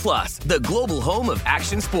TV Plus, the global home of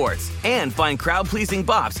action sports. And find crowd-pleasing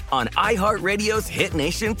bops on iHeartRadio's Hit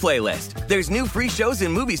Nation playlist. There's new free shows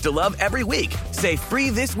and movies to love every week. Say free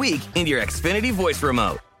this week in your Xfinity voice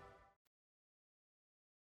remote.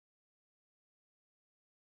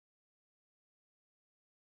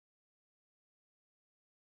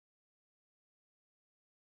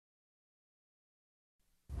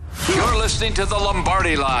 You're listening to the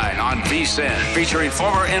Lombardi Line on VSiN, featuring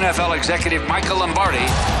former NFL executive Michael Lombardi.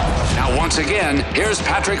 Now, once again, here's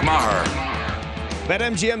Patrick Maher.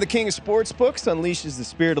 BetMGM, the king of sportsbooks, unleashes the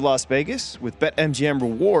spirit of Las Vegas with BetMGM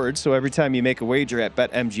rewards. So every time you make a wager at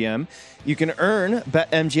BetMGM, you can earn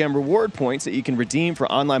BetMGM reward points that you can redeem for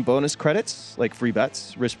online bonus credits like free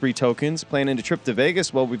bets, risk-free tokens. Planning a trip to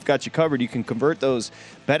Vegas? Well, we've got you covered. You can convert those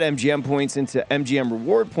BetMGM points into MGM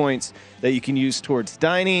reward points that you can use towards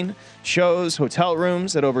dining, shows, hotel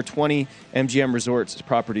rooms at over 20 MGM resorts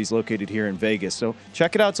properties located here in Vegas. So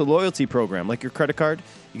check it out. It's a loyalty program like your credit card.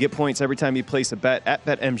 You get points every time you place a bet at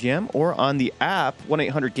BetMGM or on the app.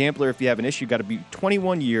 1-800-GAMBLER if you have an issue. Got to be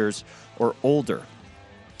 21 years or older.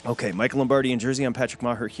 Okay, Michael Lombardi in Jersey. I'm Patrick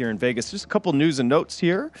Maher here in Vegas. Just a couple news and notes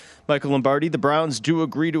here. Michael Lombardi, the Browns do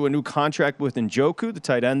agree to a new contract with Njoku, the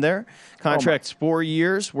tight end there. Contract's 4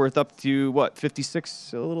 years, worth up to, a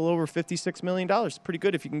little over $56 million. Pretty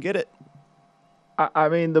good if you can get it. I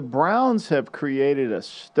mean, the Browns have created a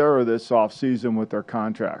stir this offseason with their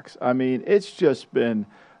contracts. I mean, it's just been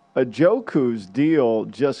Njoku's deal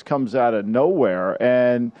just comes out of nowhere.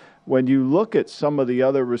 And when you look at some of the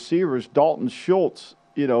other receivers, Dalton Schultz,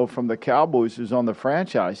 from the Cowboys, who's on the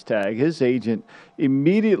franchise tag, his agent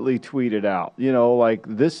immediately tweeted out,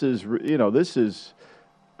 this is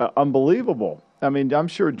unbelievable. I mean, I'm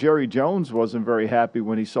sure Jerry Jones wasn't very happy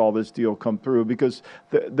when he saw this deal come through because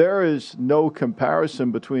there is no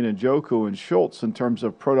comparison between Njoku and Schultz in terms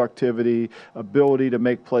of productivity, ability to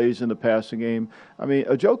make plays in the passing game. I mean,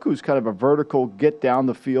 Njoku's kind of a vertical,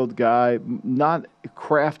 get-down-the-field guy, not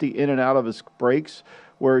crafty in and out of his breaks,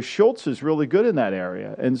 whereas Schultz is really good in that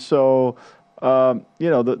area. And so,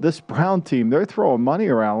 this Brown team, they're throwing money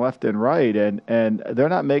around left and right, and they're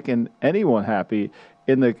not making anyone happy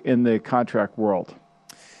in the contract world.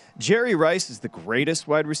 Jerry Rice is the greatest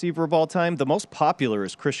wide receiver of all time. The most popular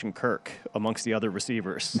is Christian Kirk amongst the other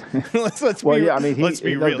receivers. let's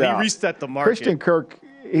be real. He reset the market. Christian Kirk,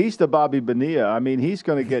 he's the Bobby Bonilla. I mean, he's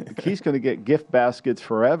going to get gift baskets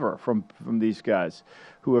forever from these guys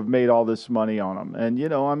who have made all this money on him.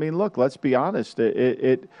 And, look, let's be honest.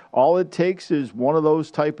 All it takes is one of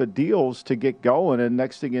those type of deals to get going. And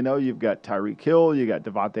next thing you know, you've got Tyreek Hill, you got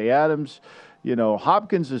Devontae Adams.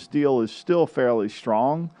 Hopkins' deal is still fairly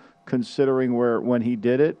strong considering when he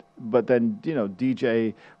did it. But then,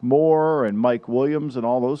 DJ Moore and Mike Williams and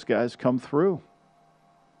all those guys come through.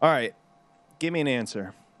 All right. Give me an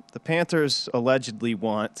answer. The Panthers allegedly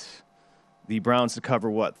want the Browns to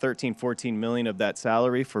cover, $13-14 million of that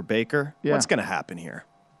salary for Baker? Yeah. What's going to happen here?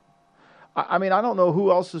 I mean, I don't know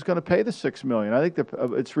who else is going to pay the $6 million. I think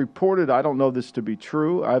it's reported. I don't know this to be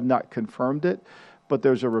true. I have not confirmed it. But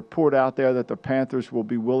there's a report out there that the Panthers will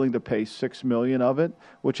be willing to pay $6 million of it,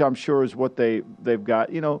 which I'm sure is what they've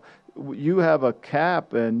got. You have a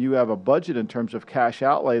cap and you have a budget in terms of cash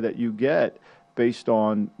outlay that you get based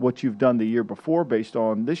on what you've done the year before, based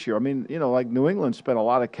on this year. I mean, like New England spent a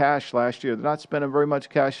lot of cash last year. They're not spending very much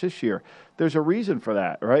cash this year. There's a reason for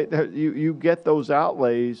that, right? You get those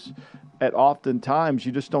outlays at oftentimes.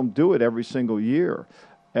 You just don't do it every single year.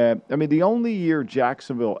 The only year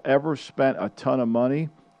Jacksonville ever spent a ton of money,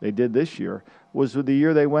 they did this year, was the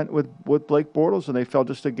year they went with Blake Bortles and they fell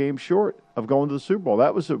just a game short of going to the Super Bowl.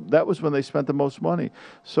 That was when they spent the most money.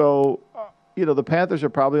 So, the Panthers are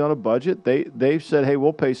probably on a budget. They've said, hey,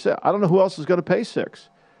 we'll pay $6. I don't know who else is going to pay $6.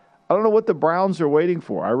 I don't know what the Browns are waiting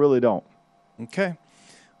for. I really don't. Okay.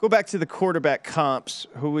 Go back to the quarterback comps.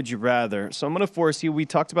 Who would you rather? So I'm going to force you. We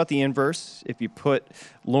talked about the inverse. If you put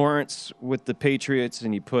Lawrence with the Patriots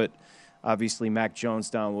and you put, obviously, Mac Jones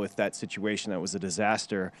down with that situation that was a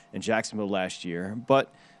disaster in Jacksonville last year.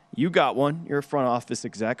 But you got one. You're a front office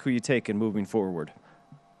exec. Who you taking moving forward?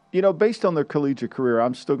 Based on their collegiate career,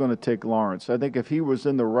 I'm still going to take Lawrence. I think if he was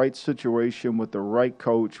in the right situation with the right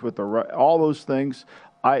coach, with all those things,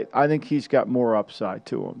 I think he's got more upside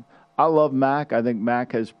to him. I love Mac. I think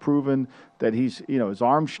Mac has proven that he's, his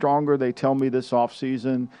arm's stronger, they tell me, this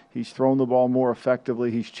offseason. He's thrown the ball more effectively.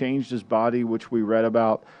 He's changed his body, which we read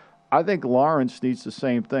about. I think Lawrence needs the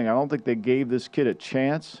same thing. I don't think they gave this kid a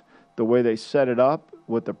chance the way they set it up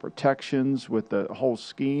with the protections, with the whole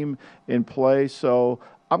scheme in play. So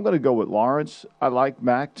I'm going to go with Lawrence. I like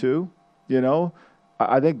Mac too.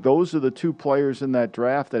 I think those are the two players in that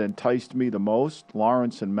draft that enticed me the most,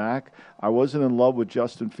 Lawrence and Mac. I wasn't in love with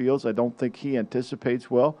Justin Fields. I don't think he anticipates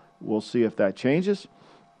well. We'll see if that changes.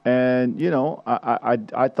 And,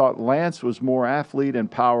 I thought Lance was more athlete and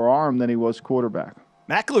power arm than he was quarterback.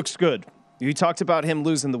 Mac looks good. You talked about him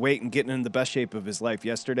losing the weight and getting in the best shape of his life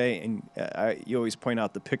yesterday, and you always point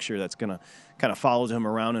out the picture that's going to kind of followed him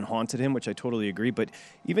around and haunted him, which I totally agree. But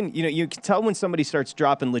even, you can tell when somebody starts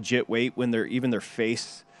dropping legit weight when their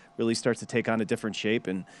face really starts to take on a different shape,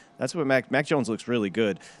 and that's what Mac Jones looks really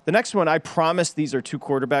good. The next one, I promise these are two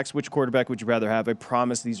quarterbacks. Which quarterback would you rather have? I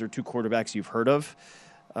promise these are two quarterbacks you've heard of.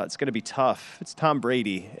 It's going to be tough. It's Tom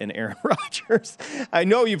Brady and Aaron Rodgers. I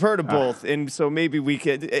know you've heard of both, and so maybe we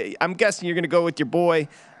could. I'm guessing you're going to go with your boy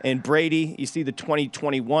and Brady. You see the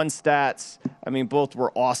 2021 stats. I mean, both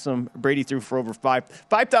were awesome. Brady threw for over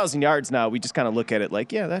 5,000 yards now. We just kind of look at it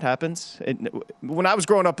like, yeah, that happens. When I was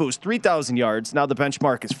growing up, it was 3,000 yards. Now the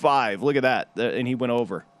benchmark is 5. Look at that. And he went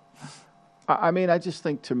over. I just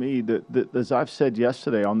think, to me, that as I've said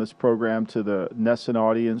yesterday on this program to the Nesson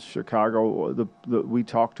audience, Chicago, we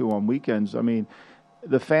talk to on weekends,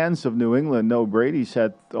 the fans of New England know Brady's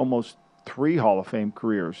had almost 3 Hall of Fame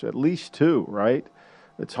careers, at least 2, right?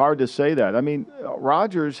 It's hard to say that. I mean,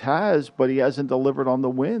 Rodgers has, but he hasn't delivered on the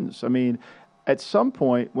wins. I mean, at some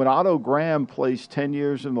point, when Otto Graham plays 10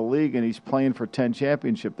 years in the league and he's playing for 10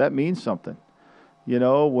 championships, that means something. You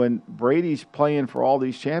know, when Brady's playing for all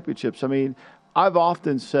these championships, I mean, I've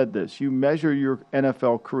often said this. You measure your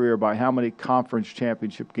NFL career by how many conference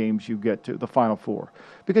championship games you get to, the Final Four.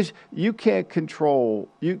 Because you can't control,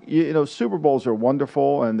 you know, Super Bowls are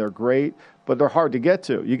wonderful and they're great, but they're hard to get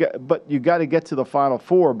to. But you got to get to the Final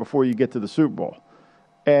Four before you get to the Super Bowl.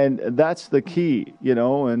 And that's the key, you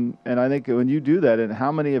know, and I think when you do that, and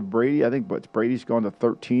how many of Brady, I think Brady's gone to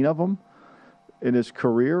 13 of them in his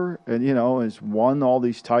career and, you know, has won all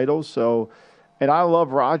these titles. So, and I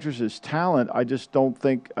love Rodgers' talent. I just don't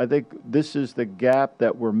think, I think this is the gap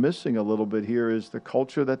that we're missing a little bit here is the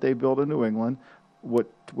culture that they built in New England,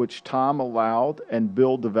 which Tom allowed and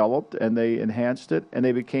Bill developed, and they enhanced it, and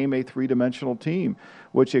they became a 3-dimensional team,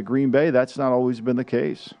 which at Green Bay, that's not always been the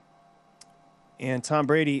case. And Tom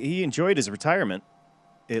Brady, he enjoyed his retirement.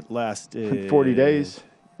 It lasted 40 days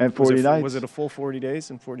and 40 nights. Was it a full 40 days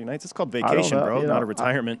and 40 nights? It's called vacation, bro, not a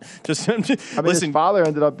retirement. I mean, his father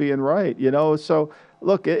ended up being right, you know. So,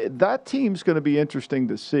 look, that team's going to be interesting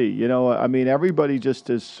to see. You know, I mean, everybody just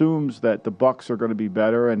assumes that the Bucs are going to be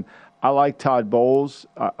better, and I like Todd Bowles.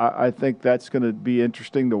 I think that's going to be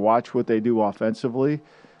interesting to watch what they do offensively.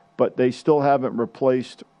 But they still haven't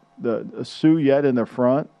replaced the Sue yet in their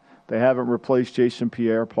front. They haven't replaced Jason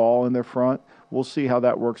Pierre-Paul in their front. We'll see how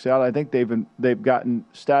that works out. I think they've gotten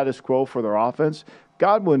status quo for their offense.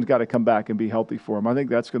 Godwin's got to come back and be healthy for them. I think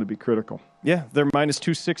that's going to be critical. Yeah, they're minus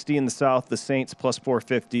 260 in the South. The Saints plus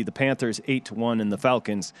 450. The Panthers 8-1, and the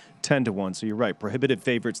Falcons 10-1. So you're right, prohibitive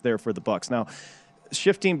favorites there for the Bucs. Now,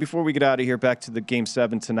 shifting before we get out of here back to the Game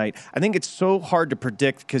 7 tonight, I think it's so hard to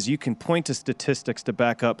predict because you can point to statistics to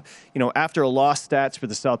back up. You know, after a loss, stats for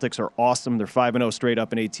the Celtics are awesome. They're 5-0 straight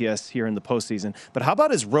up in ATS here in the postseason. But how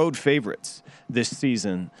about as road favorites this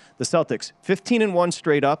season? The Celtics, 15-1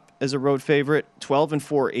 straight up as a road favorite,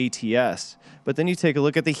 12-4 ATS. But then you take a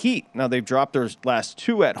look at the Heat. Now, they've dropped their last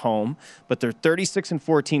 2 at home, but they're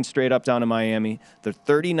 36-14 straight up down in Miami. They're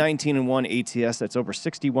 30-19-1 ATS. That's over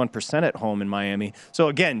 61% at home in Miami. So,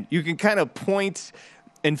 again, you can kind of point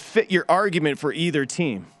and fit your argument for either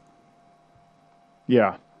team.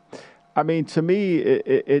 Yeah. I mean, to me,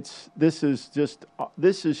 this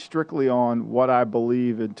is strictly on what I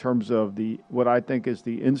believe in terms of what I think is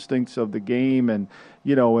the instincts of the game, and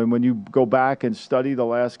you know, and when you go back and study the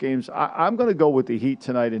last games, I'm going to go with the Heat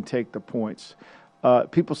tonight and take the points.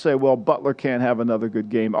 People say, well, Butler can't have another good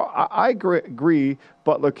game. I agree,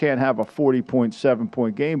 Butler can't have a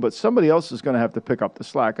 40.7-point game, but somebody else is going to have to pick up the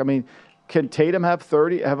slack. I mean, can Tatum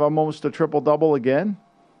have almost a triple-double again?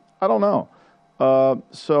 I don't know.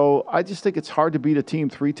 So I just think it's hard to beat a team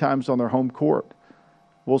 3 times on their home court.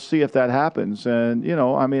 We'll see if that happens. And, you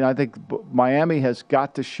know, I mean, I think Miami has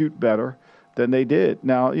got to shoot better than they did.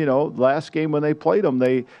 Now, you know, last game when they played them,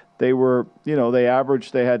 they were, you know, they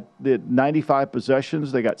had 95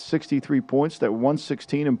 possessions. They got 63 points. They were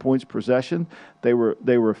 116 in points possession. They were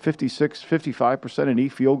 55% in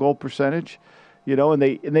field goal percentage, you know, and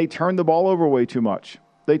they turned the ball over way too much.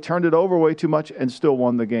 They turned it over way too much and still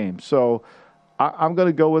won the game. So I'm going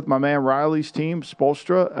to go with my man Riley's team,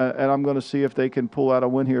 Spoelstra, and I'm going to see if they can pull out a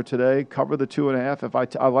win here today, cover the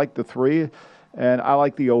 2.5. I like the 3, and I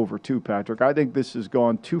like the over too, Patrick. I think this has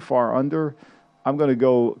gone too far under. I'm going to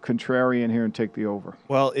go contrarian here and take the over.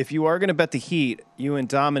 Well, if you are going to bet the Heat, you and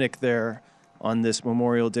Dominic there on this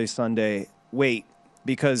Memorial Day Sunday, wait,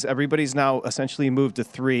 because everybody's now essentially moved to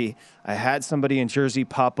 3. I had somebody in Jersey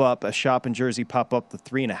pop up, a shop in Jersey pop up the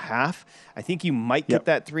 3.5. I think you might get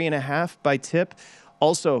that 3.5 by tip.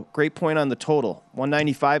 Also, great point on the total.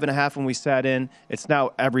 195.5 when we sat in. It's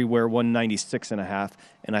now everywhere 196.5,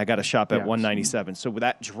 and I got a shop at 197. So with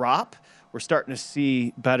that drop, we're starting to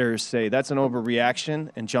see bettors say that's an overreaction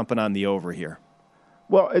and jumping on the over here.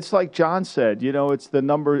 Well, it's like John said, you know, it's the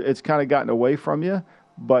number, it's kind of gotten away from you.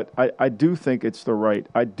 But I do think it's the right.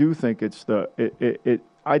 I do think it's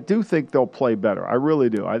I do think they'll play better. I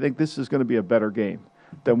really do. I think this is going to be a better game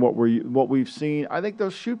than what we've seen. I think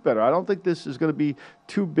they'll shoot better. I don't think this is going to be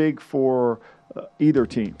too big for either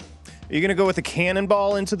team. Are you going to go with a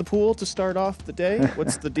cannonball into the pool to start off the day?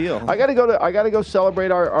 What's the deal? I got to go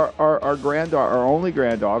celebrate our granddaughter, our only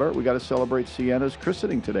granddaughter. We got to celebrate Sienna's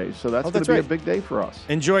christening today, so that's going to be a big day for us.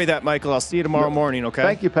 Enjoy that, Michael. I'll see you tomorrow morning. Okay.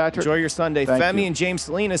 Thank you, Patrick. Enjoy your Sunday. Femi and James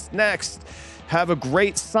Salinas next. Have a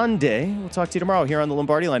great Sunday. We'll talk to you tomorrow here on the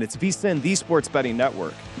Lombardi Line. It's VSiN, the Sports Betting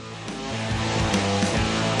Network.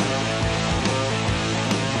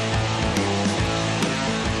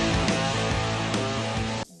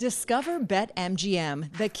 Discover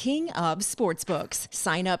BetMGM, the king of sportsbooks.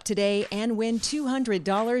 Sign up today and win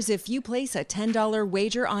 $200 if you place a $10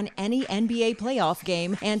 wager on any NBA playoff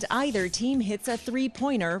game and either team hits a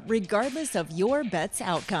three-pointer, regardless of your bet's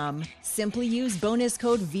outcome. Simply use bonus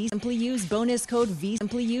code V. Simply use bonus code V.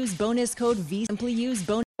 Simply use bonus code V. Simply use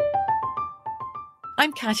bonus.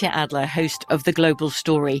 I'm Katya Adler, host of The Global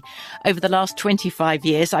Story. Over the last 25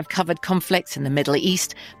 years, I've covered conflicts in the Middle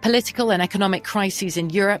East, political and economic crises in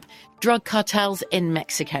Europe, drug cartels in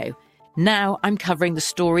Mexico. Now I'm covering the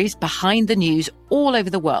stories behind the news all over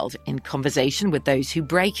the world in conversation with those who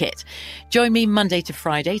break it. Join me Monday to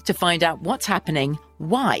Friday to find out what's happening,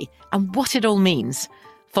 why, and what it all means.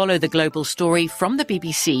 Follow The Global Story from the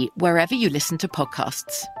BBC wherever you listen to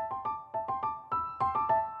podcasts.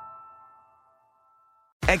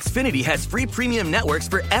 Xfinity has free premium networks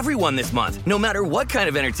for everyone this month, no matter what kind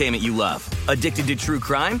of entertainment you love. Addicted to true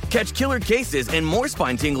crime? Catch killer cases and more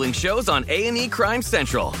spine-tingling shows on A&E Crime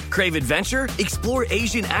Central. Crave adventure? Explore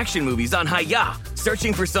Asian action movies on Hi-Ya.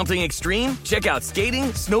 Searching for something extreme? Check out skating,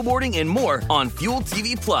 snowboarding, and more on Fuel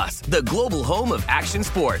TV Plus, the global home of action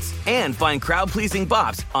sports. And find crowd-pleasing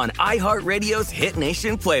bops on iHeartRadio's Hit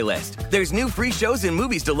Nation playlist. There's new free shows and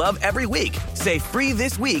movies to love every week. Say free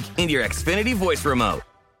this week in your Xfinity voice remote.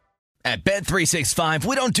 At Bet365,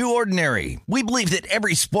 we don't do ordinary. We believe that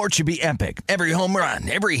every sport should be epic. Every home run,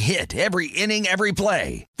 every hit, every inning, every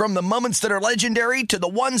play. From the moments that are legendary to the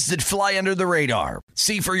ones that fly under the radar.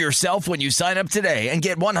 See for yourself when you sign up today and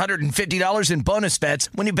get $150 in bonus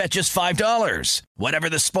bets when you bet just $5. Whatever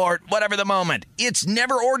the sport, whatever the moment, it's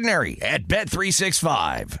never ordinary at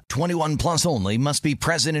Bet365. 21 plus only. Must be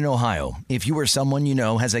present in Ohio. If you or someone you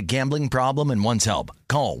know has a gambling problem and wants help,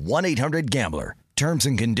 call 1-800-GAMBLER. Terms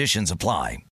and conditions apply.